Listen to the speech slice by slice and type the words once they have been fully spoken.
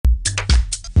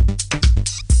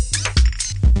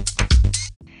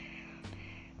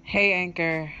Hey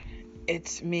Anchor,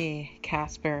 it's me,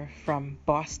 Casper, from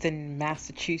Boston,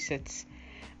 Massachusetts.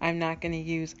 I'm not going to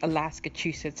use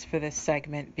Alaskachusetts for this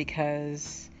segment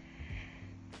because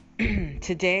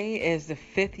today is the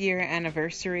 5th year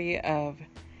anniversary of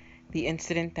the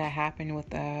incident that happened with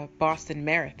the Boston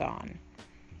Marathon.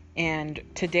 And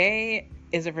today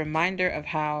is a reminder of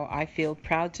how I feel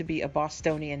proud to be a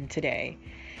Bostonian today.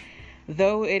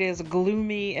 Though it is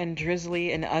gloomy and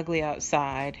drizzly and ugly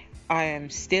outside, I am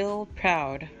still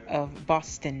proud of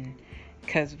Boston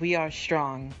because we are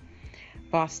strong.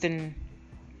 Boston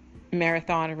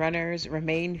Marathon runners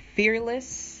remain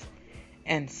fearless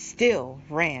and still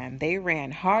ran. They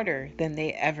ran harder than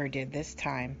they ever did this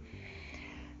time.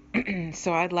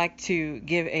 So I'd like to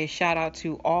give a shout out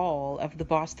to all of the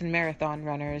Boston Marathon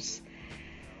runners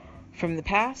from the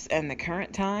past and the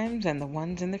current times and the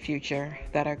ones in the future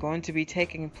that are going to be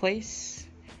taking place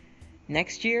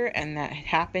next year and that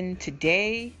happened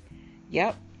today.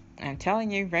 Yep, I'm telling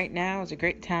you right now is a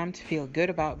great time to feel good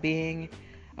about being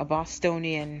a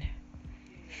Bostonian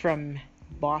from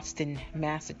Boston,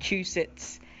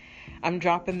 Massachusetts. I'm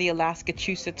dropping the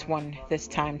Alaskachusetts one this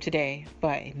time today,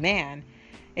 but man,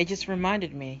 it just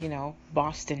reminded me,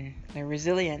 Boston, they're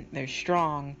resilient, they're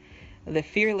strong. The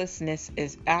fearlessness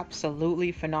is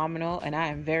absolutely phenomenal, and I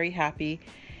am very happy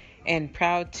and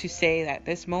proud to say that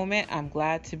this moment I'm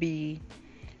glad to be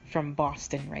from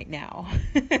Boston right now.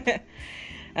 The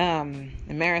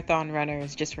marathon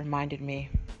runners just reminded me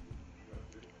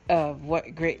of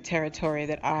what great territory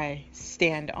that I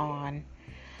stand on.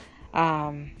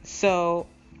 So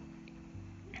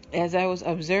as I was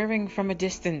observing from a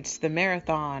distance the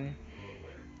marathon,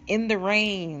 in the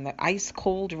rain, the ice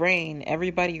cold rain,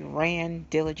 everybody ran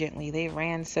diligently. They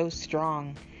ran so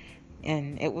strong.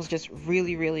 And it was just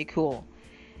really, really cool.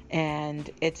 And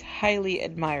it's highly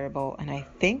admirable. And I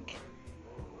think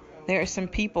there are some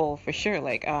people for sure,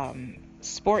 like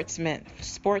sports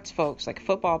folks, like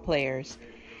football players,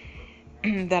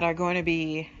 that are going to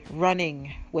be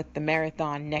running with the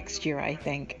marathon next year, I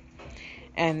think.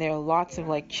 And there are lots of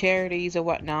like charities or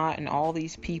whatnot, and all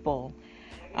these people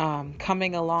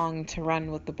coming along to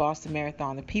run with the Boston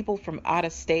Marathon. The people from out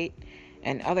of state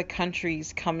and other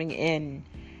countries coming in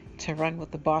to run with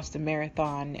the Boston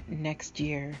Marathon next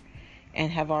year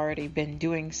and have already been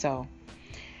doing so.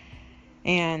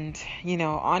 And,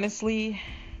 honestly,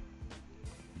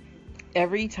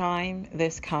 every time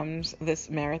this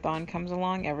marathon comes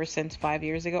along, ever since 5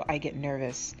 years ago, I get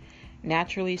nervous.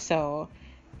 Naturally so,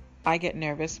 I get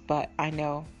nervous, but I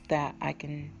know that I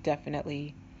can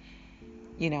definitely,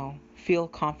 feel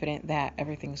confident that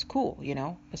everything's cool,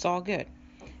 it's all good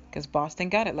because Boston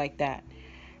got it like that.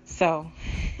 So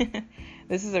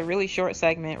this is a really short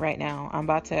segment right now. I'm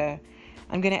going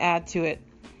to add to it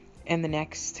in the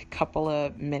next couple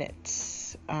of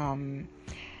minutes.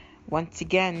 Once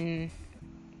again,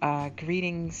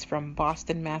 greetings from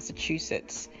Boston,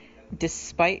 Massachusetts.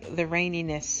 Despite the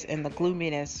raininess and the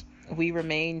gloominess, we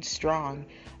remain strong.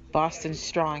 Boston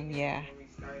strong, yeah.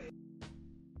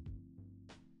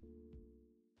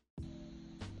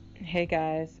 Hey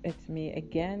guys, it's me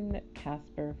again,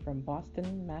 Casper from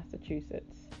Boston,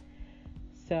 Massachusetts.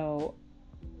 So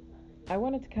I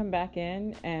wanted to come back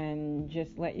in and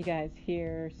just let you guys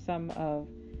hear some of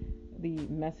the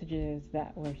messages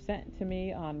that were sent to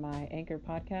me on my Anchor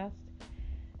podcast.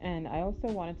 And I also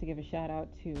wanted to give a shout out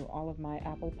to all of my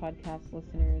Apple Podcast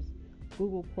listeners,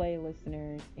 Google Play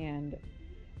listeners, and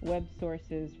web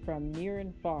sources from near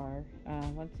and far.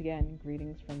 Once again,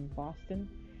 greetings from Boston.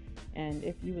 And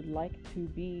if you would like to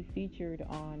be featured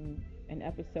on an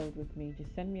episode with me,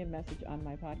 just send me a message on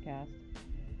my podcast.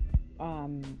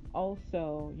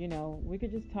 Also, we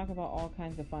could just talk about all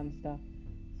kinds of fun stuff.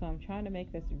 So I'm trying to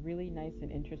make this really nice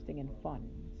and interesting and fun.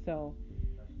 So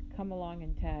come along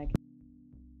and tag.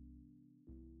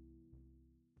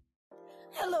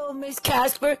 Hello, Miss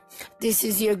Casper. This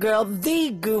is your girl, the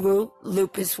Guru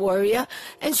Lupus Warrior.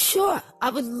 And sure,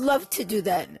 I would love to do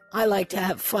that. I like to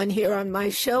have fun here on my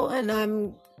show,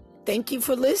 and thank you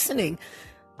for listening.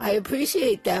 I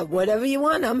appreciate that. Whatever you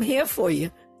want, I'm here for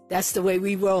you. That's the way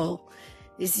we roll.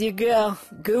 This is your girl,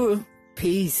 Guru.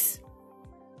 Peace.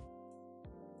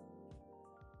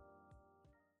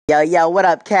 Yo, what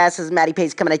up, Cass? This is Maddie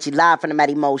Pace coming at you live from the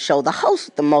Maddie Mo Show, the host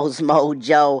with the most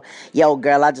mojo. Yo,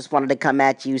 girl, I just wanted to come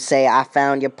at you, say I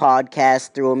found your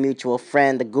podcast through a mutual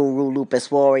friend, the Guru Lupus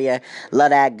Warrior. Love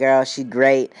that girl. She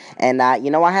great. And, I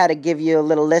had to give you a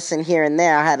little listen here and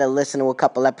there. I had to listen to a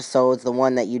couple episodes, the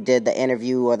one that you did, the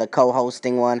interview or the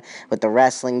co-hosting one with the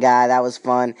wrestling guy. That was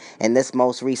fun. And this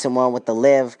most recent one with the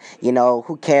Live,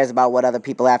 who cares about what other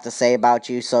people have to say about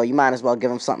you? So you might as well give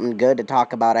them something good to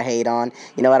talk about or hate on.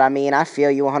 You know what But I mean, I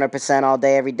feel you 100% all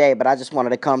day, every day. But I just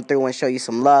wanted to come through and show you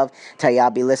some love. Tell you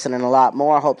I'll be listening a lot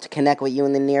more. Hope to connect with you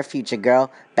in the near future, girl.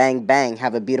 Bang, bang.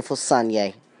 Have a beautiful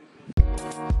Sunday.